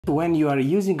When you are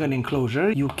using an enclosure,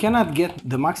 you cannot get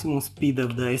the maximum speed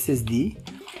of the SSD,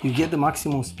 you get the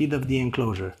maximum speed of the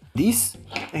enclosure. These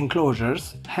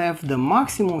enclosures have the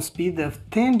maximum speed of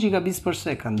 10 gigabits per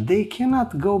second. They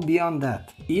cannot go beyond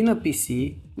that. In a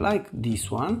PC like this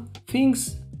one,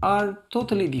 things are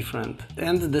totally different,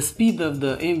 and the speed of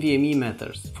the NVMe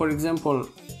matters. For example,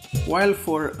 while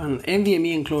for an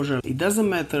NVMe enclosure it doesn't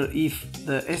matter if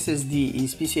the SSD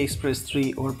is PCI Express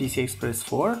 3 or PCI Express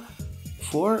 4,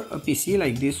 for a PC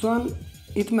like this one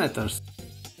it matters.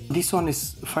 This one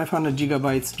is 500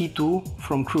 gigabytes P2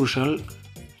 from Crucial.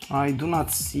 I do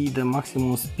not see the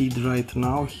maximum speed right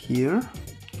now here.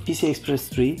 PCI Express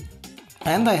 3.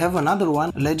 And I have another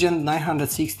one, Legend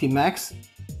 960 Max,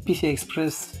 PCI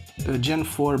Express Gen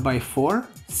 4x4,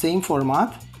 same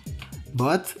format,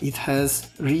 but it has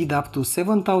read up to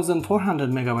 7400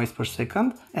 megabytes per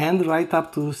second and write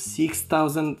up to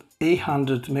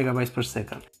 6800 megabytes per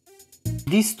second.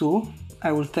 These two,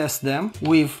 I will test them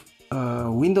with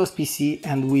Windows PC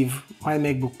and with my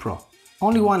MacBook Pro.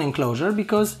 Only one enclosure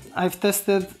because I've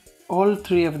tested all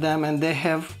three of them and they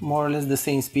have more or less the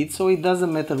same speed, so it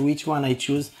doesn't matter which one I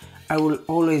choose, I will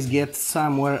always get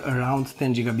somewhere around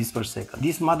 10 gigabits per second.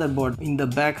 This motherboard in the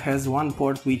back has one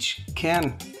port which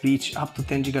can reach up to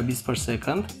 10 gigabits per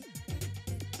second,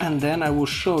 and then I will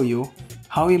show you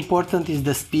how important is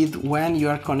the speed when you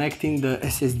are connecting the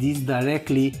SSDs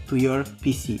directly to your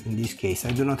PC. In this case,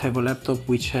 I do not have a laptop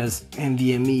which has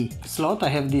NVMe slot, I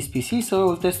have this PC, so I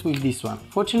will test with this one.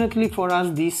 Fortunately for us,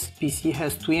 this PC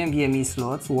has two NVMe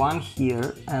slots, one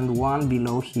here and one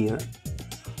below here.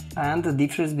 And the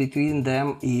difference between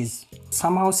them is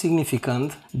somehow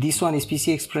significant. This one is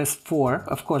PCI Express 4,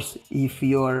 of course, if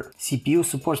your CPU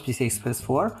supports PCI Express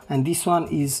 4, and this one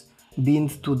is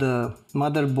binned to the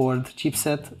motherboard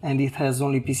chipset and it has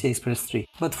only PCI Express 3.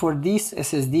 But for this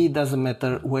SSD, it doesn't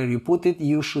matter where you put it,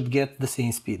 you should get the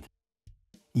same speed.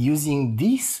 Using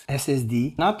this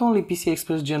SSD, not only PCI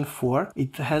Express Gen 4,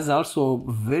 it has also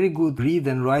very good read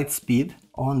and write speed.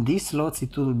 On these slots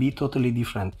it will be totally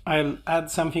different. I'll add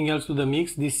something else to the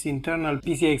mix, this internal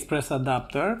PCI Express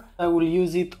adapter. I will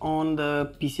use it on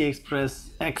the PCI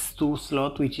Express X2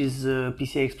 slot, which is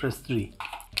PCI Express 3.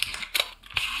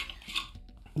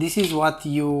 This is what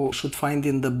you should find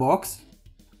in the box.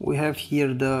 We have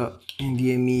here the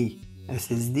NVMe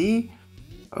SSD,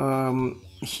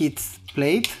 heat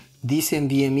plate. This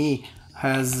NVMe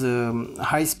has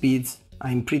high speeds.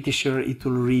 I'm pretty sure it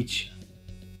will reach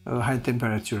high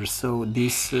temperatures, so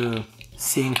this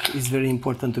sink is very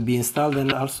important to be installed,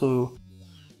 and also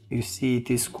you see it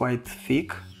is quite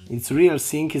thick. Its real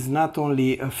sink is not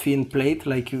only a thin plate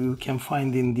like you can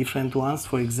find in different ones.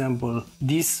 For example,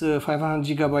 this 500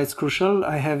 gigabytes Crucial,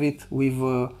 I have it with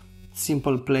a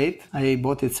simple plate. I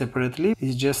bought it separately.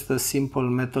 It's just a simple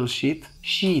metal sheet,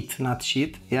 not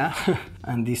sheet, yeah.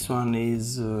 And this one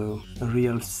is a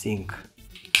real sink.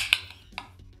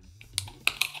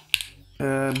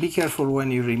 Be careful when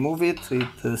you remove it,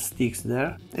 it sticks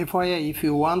there. FYI, if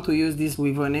you want to use this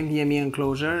with an NVMe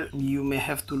enclosure, you may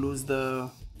have to lose the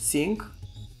sink.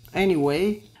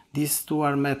 Anyway, these two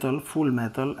are metal, full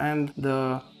metal, and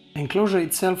the enclosure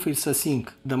itself is a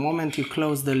sink. The moment you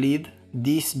close the lid,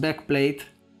 this back plate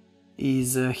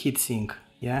is a heat sink,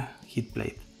 yeah, heat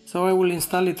plate. So I will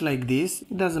install it like this.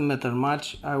 It doesn't matter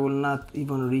much, I will not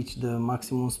even reach the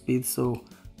maximum speed, so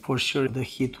for sure the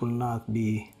heat will not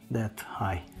be that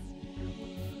high.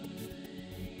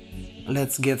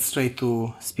 Let's get straight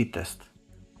to speed test.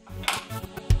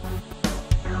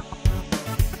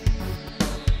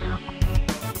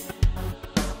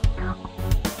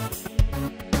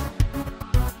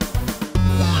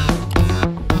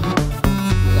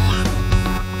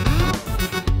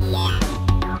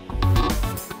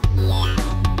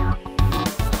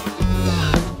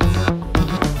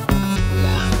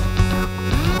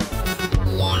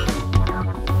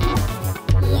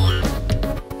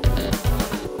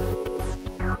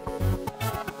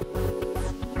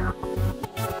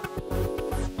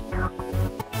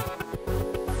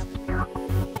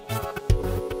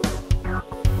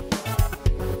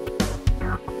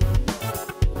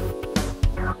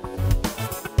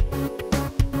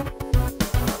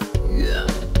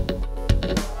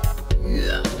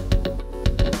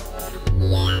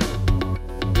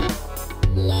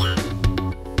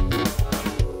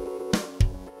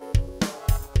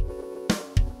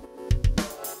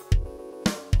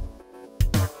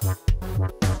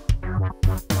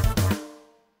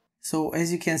 So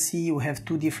as you can see, we have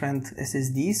two different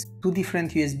SSDs, two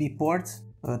different USB ports,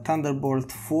 a Thunderbolt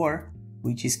 4,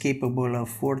 which is capable of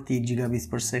 40 gigabits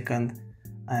per second,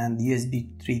 and USB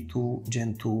 3.2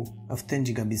 Gen 2 of 10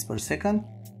 gigabits per second.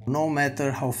 No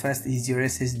matter how fast is your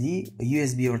SSD,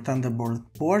 USB or Thunderbolt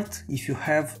port, if you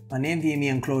have an NVMe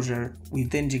enclosure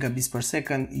with 10 gigabits per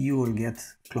second, you will get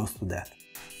close to that.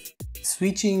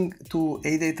 Switching to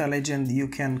Adata Legend, you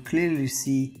can clearly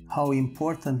see how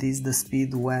important is the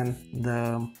speed when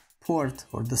the port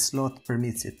or the slot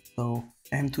permits it. So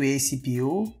M2A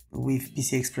CPU with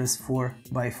PCI Express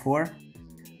 4x4,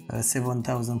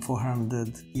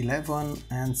 7411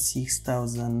 and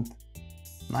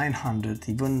 6900,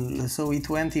 even so it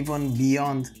went even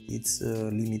beyond its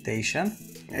limitation.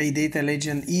 Adata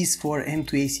Legend is for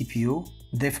M2A CPU,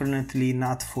 definitely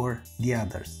not for the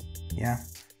others. Yeah.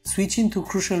 Switching to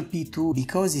Crucial P2,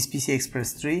 because it's PCI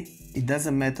Express 3, it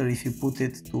doesn't matter if you put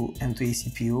it to M2A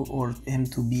CPU or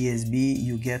M2BSB,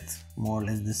 you get more or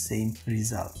less the same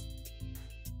result.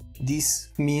 This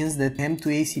means that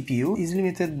M2A CPU is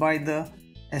limited by the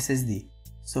SSD,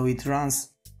 so it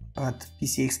runs at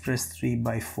PCI Express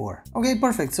 3x4. Okay,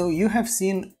 perfect. So you have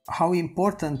seen how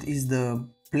important is the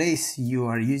place you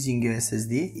are using your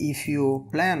SSD. If you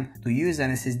plan to use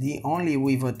an SSD only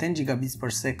with a 10 gigabits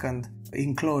per second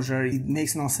enclosure, it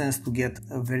makes no sense to get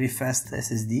a very fast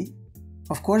SSD.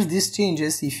 Of course, this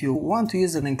changes if you want to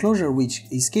use an enclosure which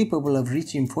is capable of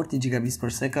reaching 40 gigabits per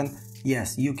second.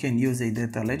 Yes, you can use a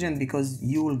Adata Legend because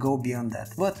you will go beyond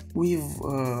that. But with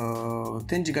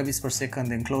 10 gigabits per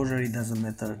second enclosure, it doesn't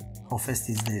matter how fast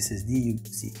is the SSD, you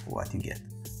see what you get.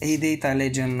 Adata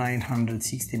Legend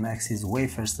 960 Max is way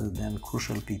faster than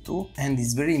Crucial P2, and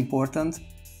it's very important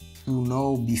to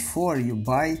know before you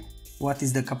buy what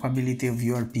is the capability of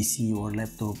your PC or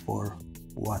laptop or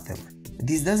whatever.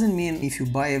 This doesn't mean if you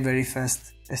buy a very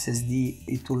fast SSD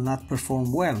it will not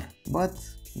perform well, but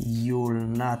you will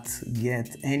not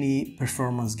get any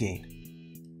performance gain.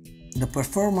 The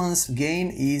performance gain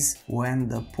is when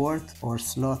the port or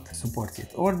slot supports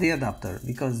it, or the adapter,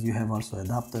 because you have also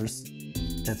adapters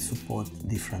that support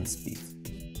different speeds.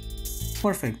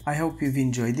 Perfect, I hope you've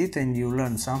enjoyed it and you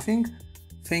learned something.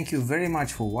 Thank you very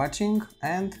much for watching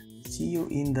and see you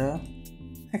in the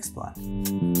next one.